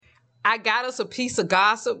I got us a piece of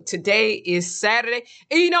gossip. Today is Saturday.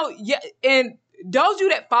 And yeah, and those of you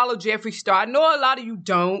that follow Jeffree Star, I know a lot of you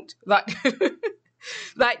don't like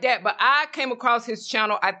like that, but I came across his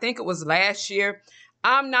channel, I think it was last year.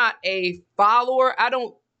 I'm not a follower. I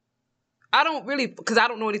don't really, because I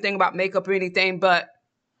don't know anything about makeup or anything, but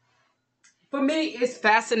for me, it's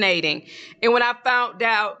fascinating. And when I found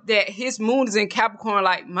out that his moon is in Capricorn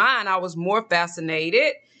like mine, I was more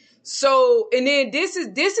fascinated. So, and then this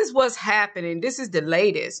is what's happening. This is the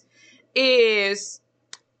latest. And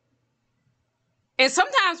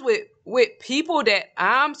sometimes with people that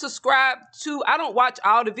I'm subscribed to, I don't watch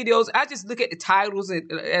all the videos. I just look at the titles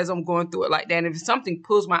as I'm going through it like that. And if something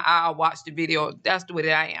pulls my eye, I'll watch the video. That's the way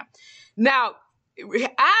that I am. Now,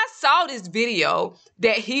 I saw this video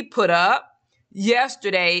that he put up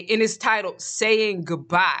yesterday, and it's titled Saying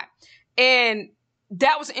Goodbye. And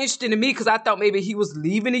that was interesting to me because I thought maybe he was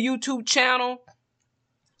leaving the YouTube channel.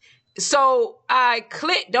 So I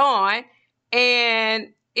clicked on,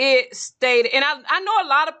 and it stated, and I know a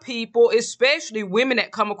lot of people, especially women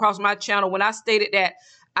that come across my channel, when I stated that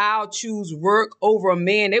I'll choose work over a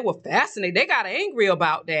man, they were fascinated. They got angry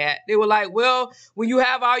about that. They were like, well, when you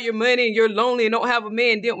have all your money and you're lonely and don't have a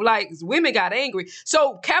man, then like women got angry.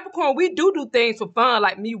 So Capricorn, we do things for fun,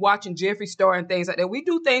 like me watching Jeffree Star and things like that. We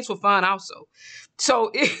do things for fun also.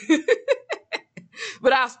 So,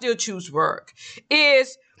 but I'll still choose work.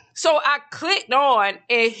 So I clicked on,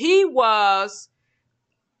 and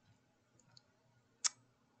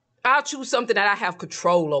I'll choose something that I have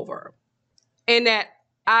control over, and that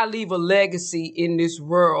I leave a legacy in this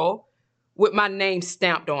world with my name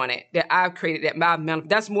stamped on it, that I've created,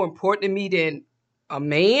 that's more important to me than a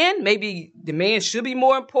man. Maybe the man should be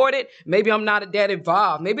more important. Maybe I'm not that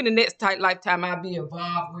involved. Maybe the next lifetime I'll be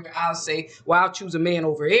involved where I'll say, well, I'll choose a man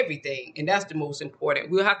over everything. And that's the most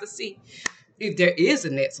important. We'll have to see if there is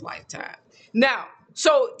a next lifetime. Now,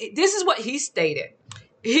 so this is what he stated.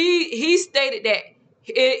 He stated that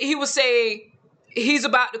he was saying he's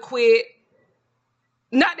about to quit.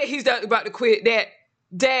 Not that he's about to quit,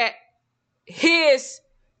 that his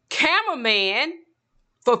cameraman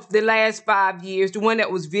for the last 5 years, the one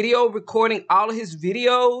that was video recording all of his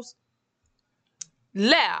videos,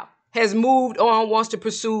 left, has moved on, wants to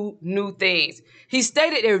pursue new things. He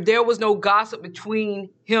stated there was no gossip between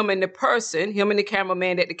him and the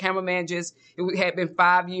cameraman, that the cameraman it had been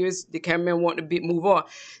 5 years, the cameraman wanted to move on.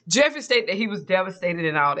 Jeffree stated that he was devastated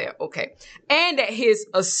and all that, okay. And that his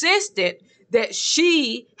assistant, that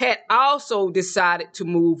she had also decided to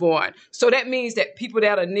move on. So that means that people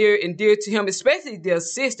that are near and dear to him, especially the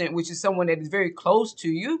assistant, which is someone that is very close to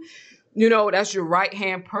you, that's your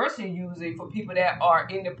right-hand person usually for people that are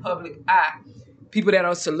in the public eye. People that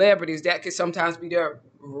are celebrities, that could sometimes be their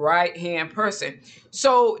right-hand person.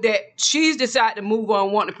 So that she's decided to move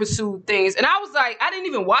on, wanting to pursue things. And I was like, I didn't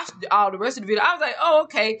even watch all the rest of the video. I was like, oh,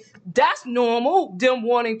 okay, that's normal. Them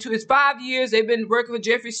wanting to, it's 5 years. They've been working with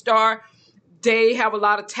Jeffree Star. They have a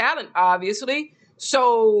lot of talent, obviously.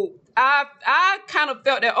 So I kind of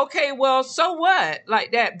felt that, okay, well, so what?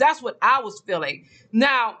 Like that. That's what I was feeling.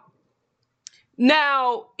 Now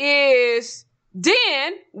is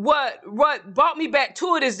then what brought me back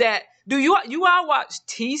to it is that, do you all watch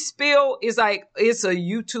T-Spill? It's a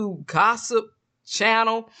YouTube gossip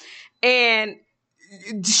channel, and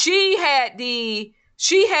she had the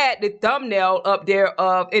thumbnail up there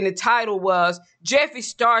and the title was Jeffree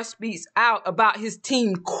Star speaks out about his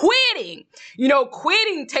team quitting.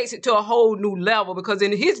 Quitting takes it to a whole new level, because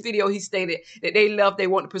in his video, he stated that they left, they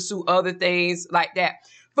want to pursue other things like that.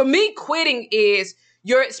 For me, quitting is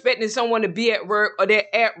you're expecting someone to be at work, or they're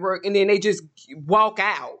at work, and then they just walk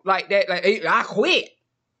out like that. Like, hey, I quit.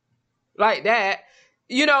 Like that.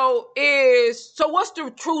 So what's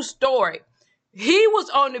the true story? He was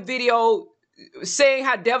on the video saying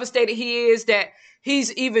how devastated he is, that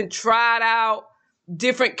he's even tried out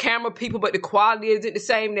different camera people, but the quality isn't the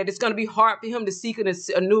same, that it's going to be hard for him to seek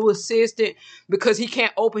a new assistant because he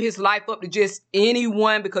can't open his life up to just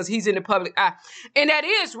anyone because he's in the public eye. And that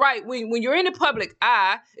is right. When you're in the public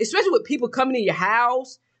eye, especially with people coming in your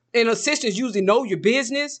house, and assistants usually know your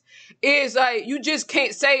business, is like you just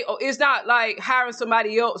can't say, oh, it's not like hiring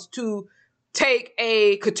somebody else to take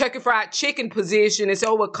a Kentucky Fried Chicken position and say,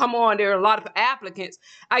 oh, well, come on, there are a lot of applicants.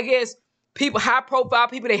 I guess people, high profile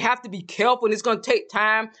people, they have to be careful, and it's going to take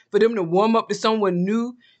time for them to warm up to someone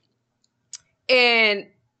new and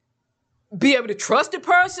be able to trust the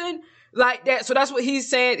person like that. So that's what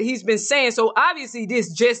he's been saying. So obviously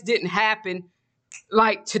this just didn't happen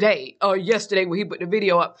like today or yesterday when he put the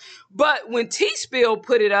video up. But when T-Spill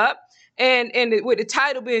put it up, and with the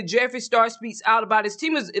title being Jeffree Star speaks out about his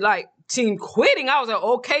team, is like, team quitting, I was like,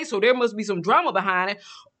 okay, so there must be some drama behind it,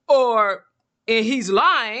 and he's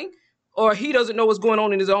lying, or he doesn't know what's going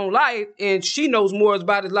on in his own life, and she knows more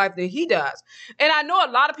about his life than he does. And I know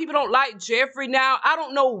a lot of people don't like Jeffree now. I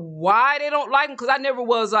don't know why they don't like him, because I never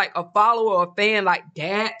was like a follower or a fan like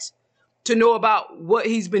that to know about what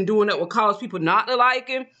he's been doing that would cause people not to like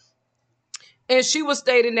him. And she was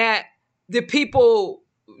stating that the people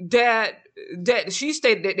that she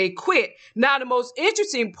stated that they quit. Now, the most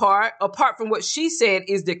interesting part, apart from what she said,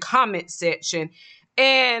 is the comment section.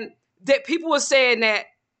 And that people were saying that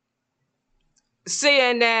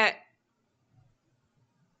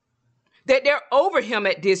they're over him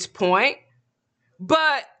at this point,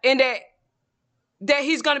 and that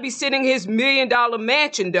he's going to be sitting his $1 million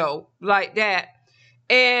mansion though, like that.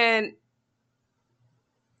 And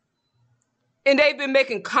they've been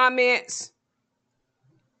making comments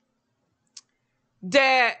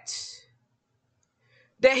that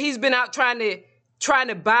he's been out trying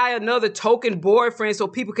to buy another token boyfriend so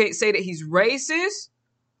people can't say that he's racist.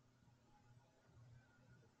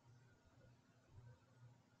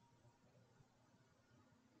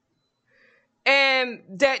 And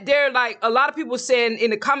that they're like, a lot of people saying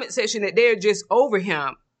in the comment section that they're just over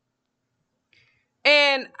him.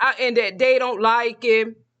 And that they don't like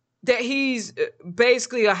him, that he's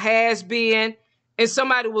basically a has-been. And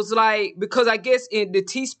somebody was like, because I guess in the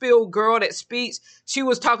T-Spill girl that speaks, she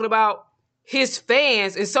was talking about his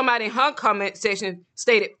fans, and somebody in her comment section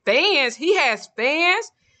stated, fans? He has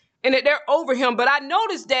fans? And that they're over him. But I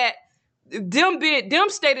noticed that them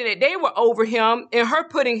stating that they were over him, and her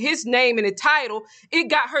putting his name in the title, it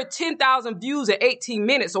got her 10,000 views in 18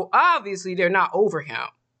 minutes. So obviously they're not over him.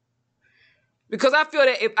 Because I feel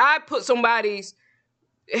that if I put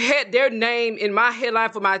their name in my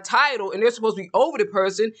headline for my title, and they're supposed to be over the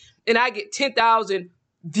person, and I get 10,000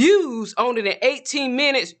 views on it in 18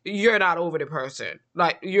 minutes, you're not over the person.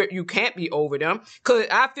 Like, you can't be over them. Because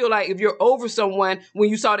I feel like if you're over someone, when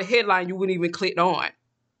you saw the headline, you wouldn't even click on.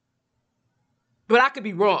 But I could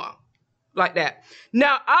be wrong like that.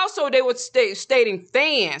 Now, also, they were stating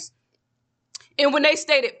fans. And when they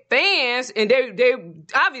stated fans, and they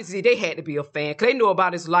obviously they had to be a fan, because they know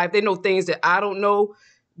about his life. They know things that I don't know.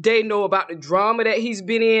 They know about the drama that he's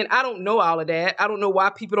been in. I don't know all of that. I don't know why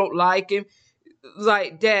people don't like him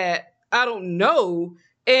like that. I don't know.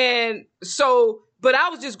 And so, but I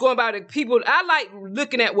was just going by the people. I like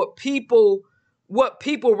looking at what people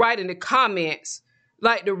write in the comments,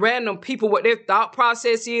 like the random people, what their thought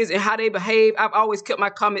process is and how they behave. I've always kept my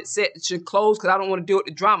comment section closed because I don't want to deal with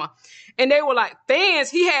the drama. And they were like, fans?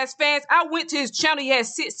 He has fans? I went to his channel. He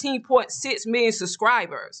has 16.6 million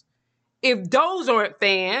subscribers. If those aren't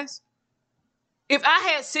fans, if I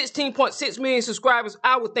had 16.6 million subscribers,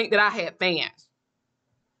 I would think that I had fans.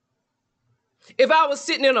 If I was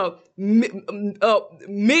sitting in a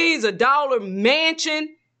millions of dollar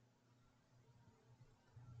mansion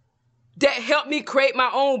that helped me create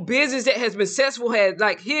my own business that has been successful,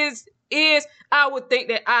 like his is, I would think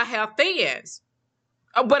that I have fans.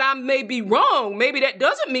 But I may be wrong. Maybe that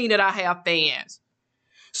doesn't mean that I have fans.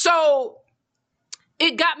 So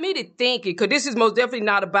it got me to thinking, because this is most definitely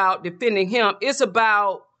not about defending him. It's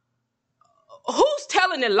about who's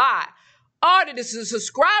telling the lie. Are the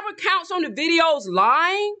subscriber counts on the videos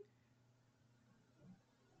lying?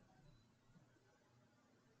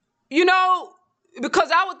 You know, because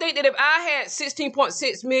I would think that if I had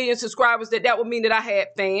 16.6 million subscribers, that would mean that I had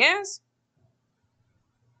fans.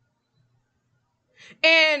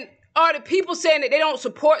 And are the people saying that they don't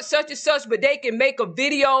support such and such, but they can make a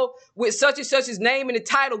video with such and such's name in the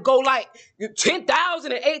title go like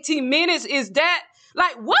 10,000 in 18 minutes? Is that,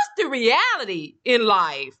 like, what's the reality in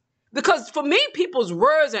life? Because for me, people's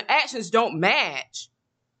words and actions don't match.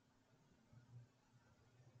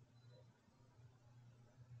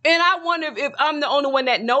 And I wonder if I'm the only one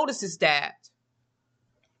that notices that.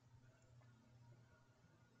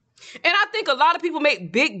 And I think a lot of people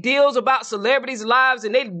make big deals about celebrities' lives,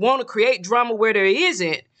 and they want to create drama where there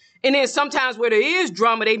isn't. And then sometimes where there is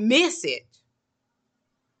drama, they miss it.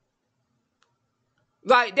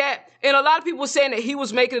 Like that. And a lot of people were saying that he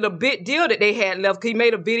was making it a big deal that they had left. He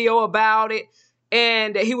made a video about it,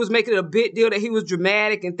 and that he was making it a big deal that he was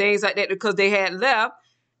dramatic and things like that because they had left.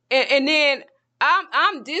 And then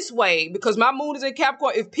I'm this way because my moon is in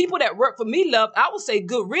Capricorn. If people that work for me left, I would say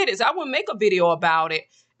good riddance. I wouldn't make a video about it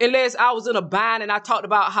unless I was in a bind and I talked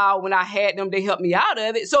about how when I had them, they helped me out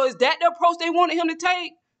of it. So is that the approach they wanted him to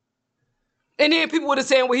take? And then people would have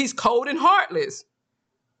said, well, he's cold and heartless.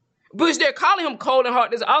 But they're calling him cold and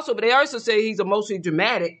heartless also, but they also say he's emotionally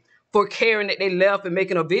dramatic for caring that they left and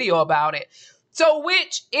making a video about it. So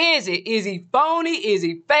which is it? Is he phony? Is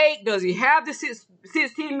he fake? Does he have the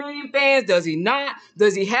 16 million fans? Does he not?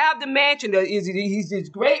 Does he have the mansion? He's this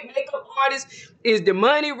great makeup artist? Is the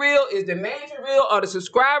money real? Is the mansion real? Are the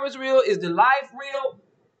subscribers real? Is the life real?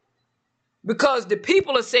 Because the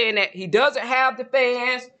people are saying that he doesn't have the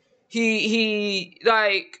fans. He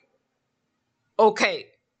like, okay,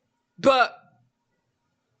 but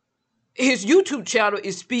his YouTube channel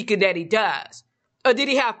is speaking that he does. Or did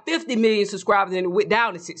he have 50 million subscribers and it went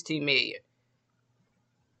down to 16 million?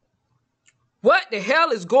 What the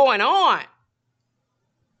hell is going on?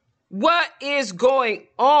 What is going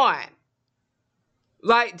on?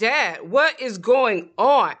 Like that. What is going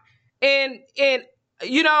on? And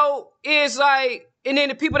you know, it's like, and then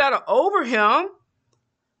the people that are over him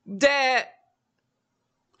that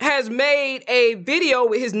has made a video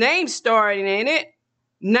with his name starring in it,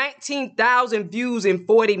 19,000 views in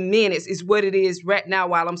 40 minutes is what it is right now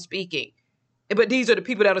while I'm speaking. But these are the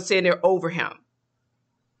people that are saying they're over him.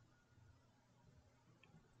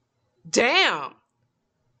 Damn.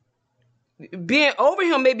 Being over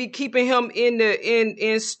him may be keeping him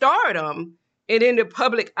in stardom and in the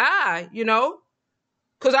public eye, you know?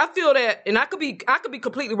 Because I feel that, and I could be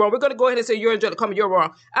completely wrong. We're going to go ahead and say you're Angelica Carmen, you're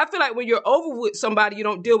wrong. I feel like when you're over with somebody, you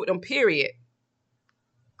don't deal with them, period.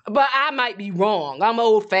 But I might be wrong. I'm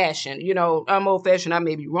old-fashioned. You know, I'm old-fashioned. I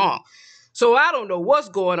may be wrong. So I don't know what's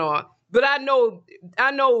going on. But I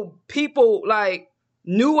know people like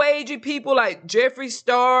new agey people like Jeffree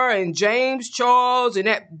Star and James Charles, and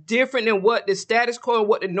that different than what the status quo and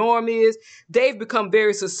what the norm is. They've become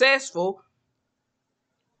very successful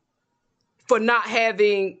for not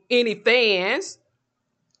having any fans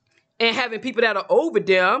and having people that are over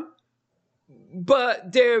them.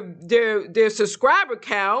 But their subscriber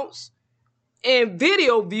counts and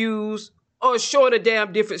video views are showing a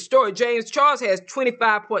damn different story. James Charles has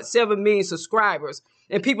 25.7 million subscribers,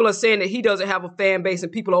 and people are saying that he doesn't have a fan base,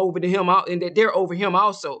 and people are over to him out, and that they're over him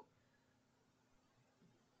also.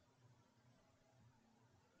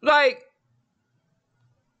 Like,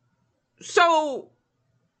 so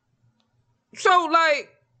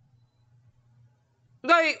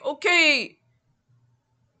like, okay.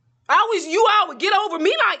 I wish you all would get over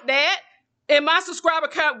me like that. And my subscriber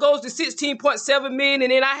count goes to 16.7 million.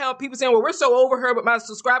 And then I have people saying, well, we're so over her, but my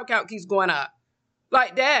subscriber count keeps going up.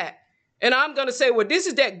 Like that. And I'm going to say, well, this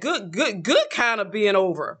is that good kind of being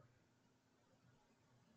over.